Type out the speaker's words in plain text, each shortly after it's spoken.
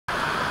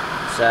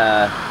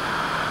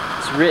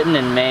it's written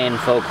in Maine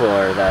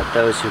folklore that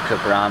those who cook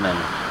ramen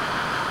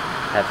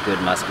have good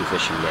musky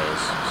fishing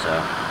days, so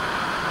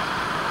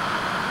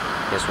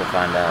I guess we'll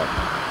find out.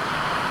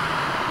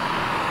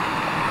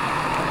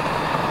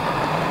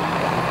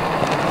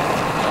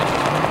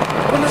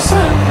 When the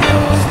sun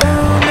goes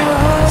down, the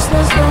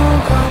hustlers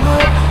don't come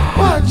up.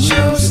 Watch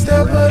your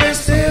step, but it's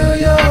still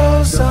your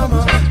whole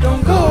summer.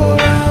 Don't go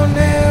around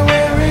there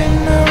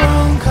wearing the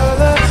wrong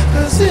color,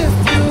 cause if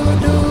you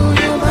do,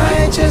 you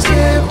might just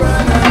get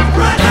run up.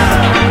 Run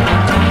up!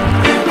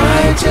 You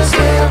might just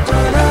get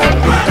run up.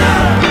 Run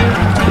up!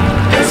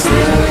 It's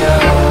still your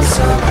whole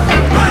summer.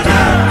 Run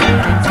up!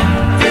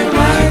 You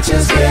might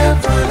just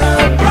get run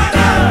up. Run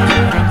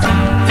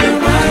up! You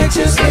might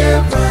just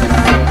get run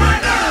up.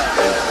 Run up!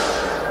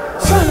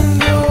 Sun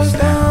goes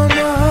down,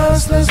 the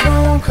hustlers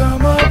won't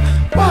come up.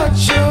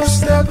 Watch your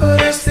step,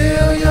 but it's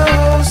still your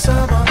whole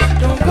summer.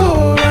 Don't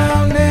go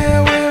around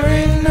there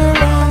wearing the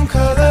wrong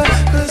color,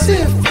 cause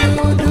if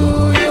you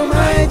do, you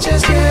might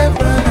just get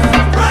run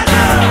up. Run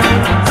up!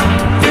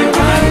 You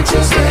might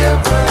just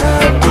get run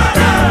up. Run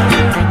up!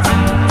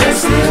 It's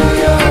still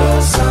your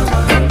whole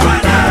summer.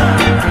 Run up!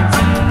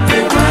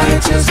 You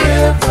might just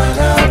get run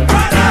up.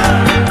 Run up!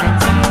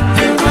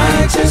 You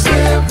might just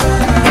get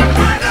run up.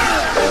 Run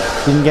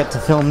up! Didn't get to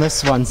film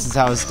this one since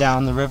I was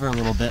down the river a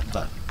little bit,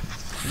 but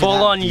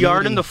full on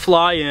yarding the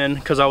fly in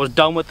because I was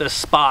done with this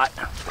spot.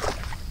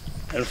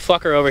 And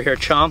fucker over here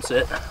chomps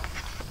it.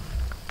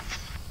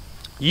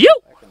 You!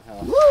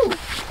 Woo!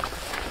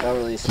 I'll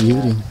release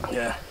beauty.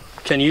 Yeah.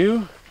 Can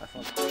you?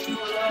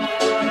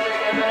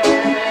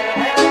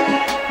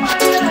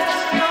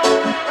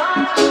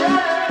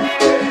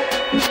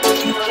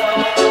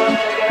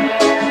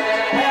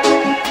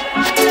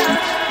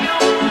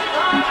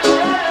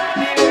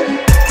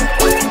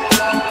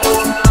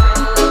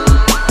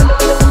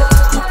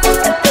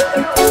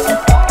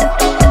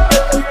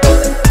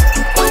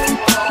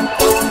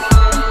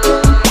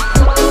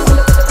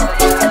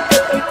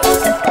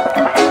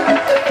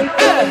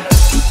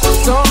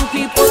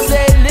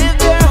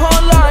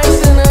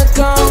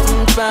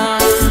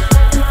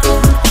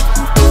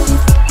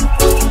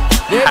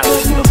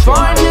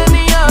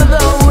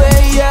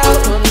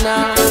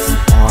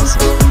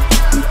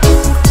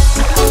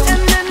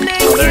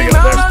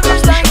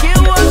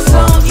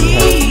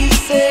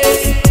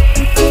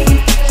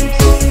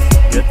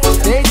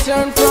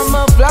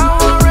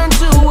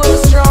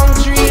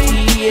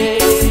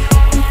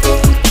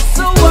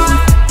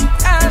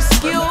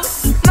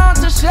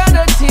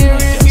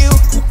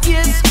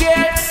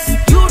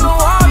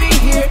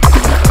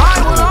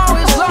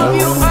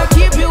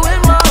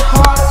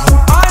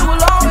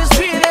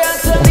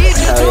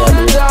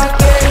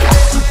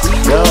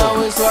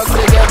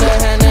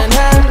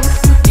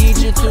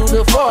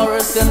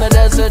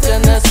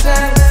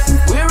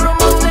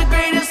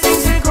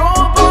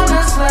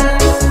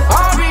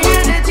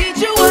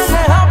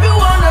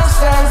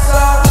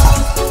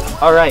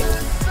 Alright,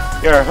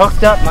 you're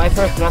hooked up, my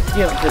first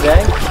muskie of the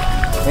day,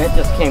 and it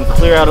just came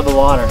clear out of the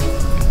water.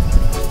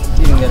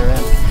 You can get her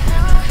in.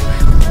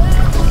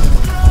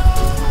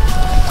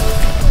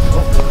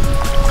 Oh.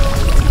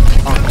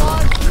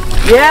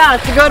 Yeah,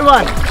 it's a good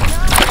one!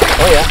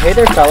 Oh yeah, hey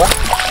there fella.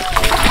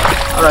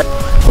 Alright.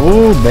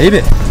 Oh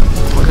baby.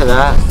 Look at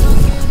that.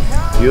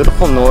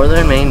 Beautiful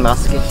northern Maine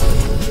muskie.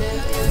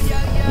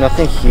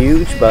 Nothing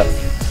huge, but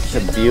it's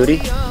a beauty.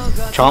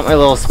 Chomped my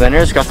little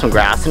spinners, got some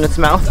grass in its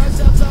mouth.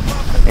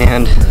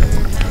 And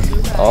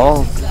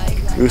all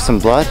drew some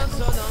blood.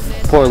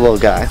 Poor little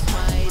guy.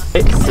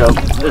 Okay, so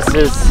this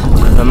is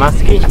the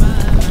muskie.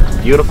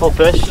 Beautiful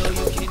fish.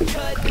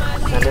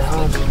 Send it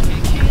home.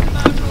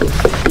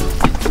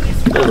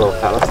 Good little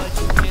fella.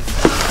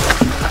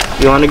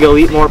 You want to go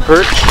eat more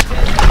perch?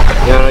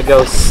 You want to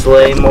go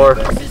slay more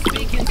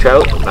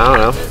trout? I don't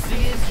know.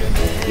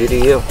 You do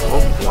you.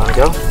 Oh, you want to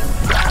go?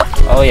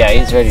 Oh yeah,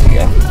 he's ready to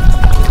go.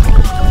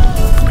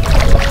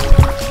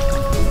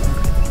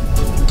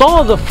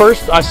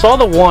 I saw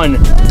the one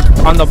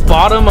on the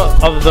bottom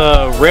of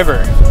the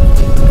river,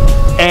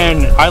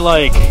 and I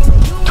like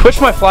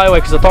twitched my fly away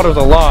because I thought it was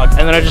a log, and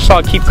then I just saw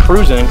it keep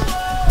cruising,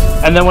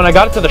 and then when I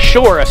got it to the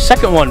shore, a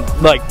second one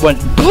like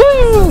went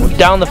boom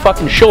down the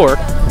fucking shore,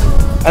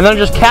 and then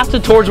just cast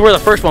it towards where the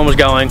first one was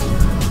going,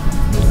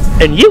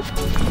 and you.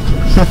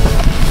 All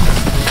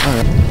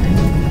right.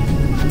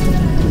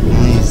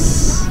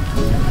 Nice.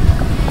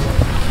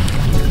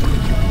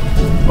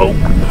 Oh.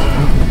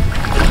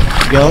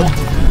 Go.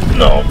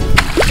 No.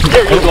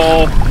 There you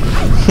go.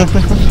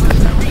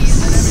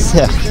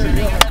 Sick.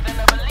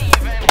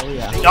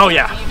 Oh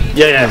yeah.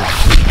 Yeah.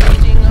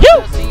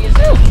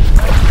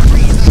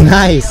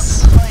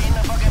 Nice.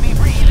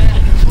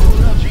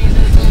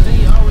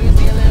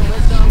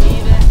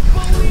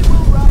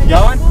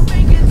 Going?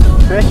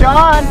 Fish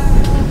on.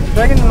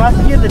 Second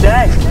muskie of the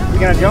day. You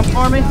gonna jump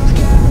for me?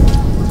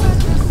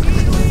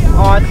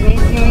 Oh, it's an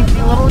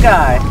easy little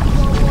guy.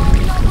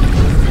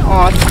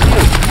 Oh, it's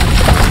cute.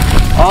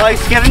 Oh,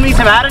 he's giving me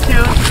some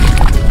attitude.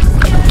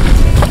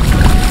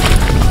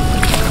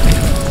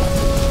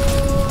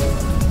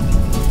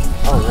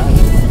 Oh,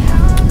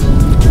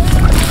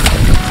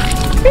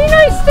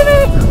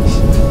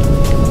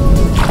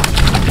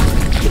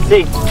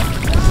 See,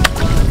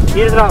 he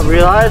does not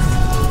realize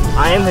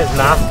I am his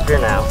master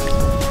now.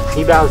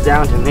 He bows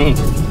down to me.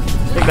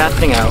 Check that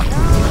thing out.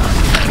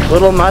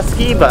 Little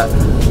musky, but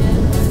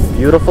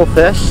beautiful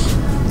fish.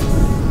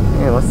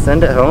 Yeah, let's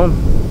send it home.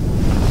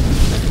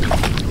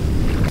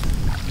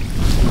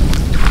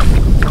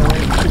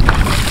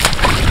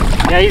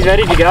 Yeah, he's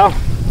ready to go.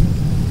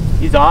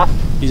 He's off.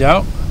 He's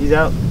out? He's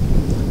out.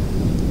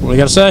 What do you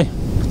gotta say?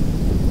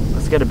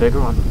 Let's get a bigger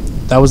one.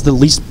 That was the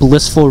least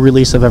blissful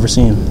release I've ever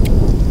seen.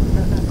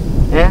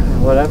 Yeah,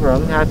 whatever.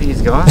 I'm happy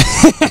he's gone.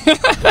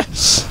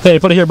 Hey,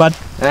 put it here, bud.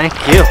 Thank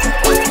you.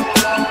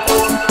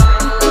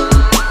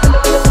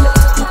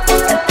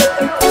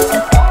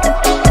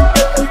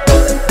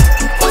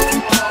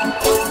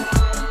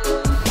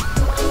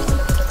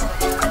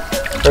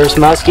 First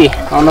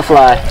muskie on the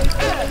fly.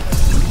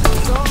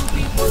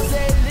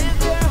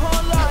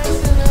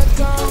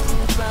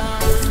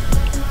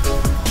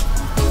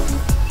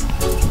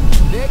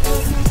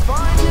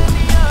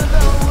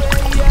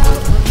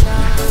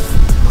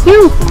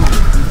 Whew.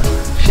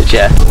 Shit,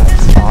 yeah.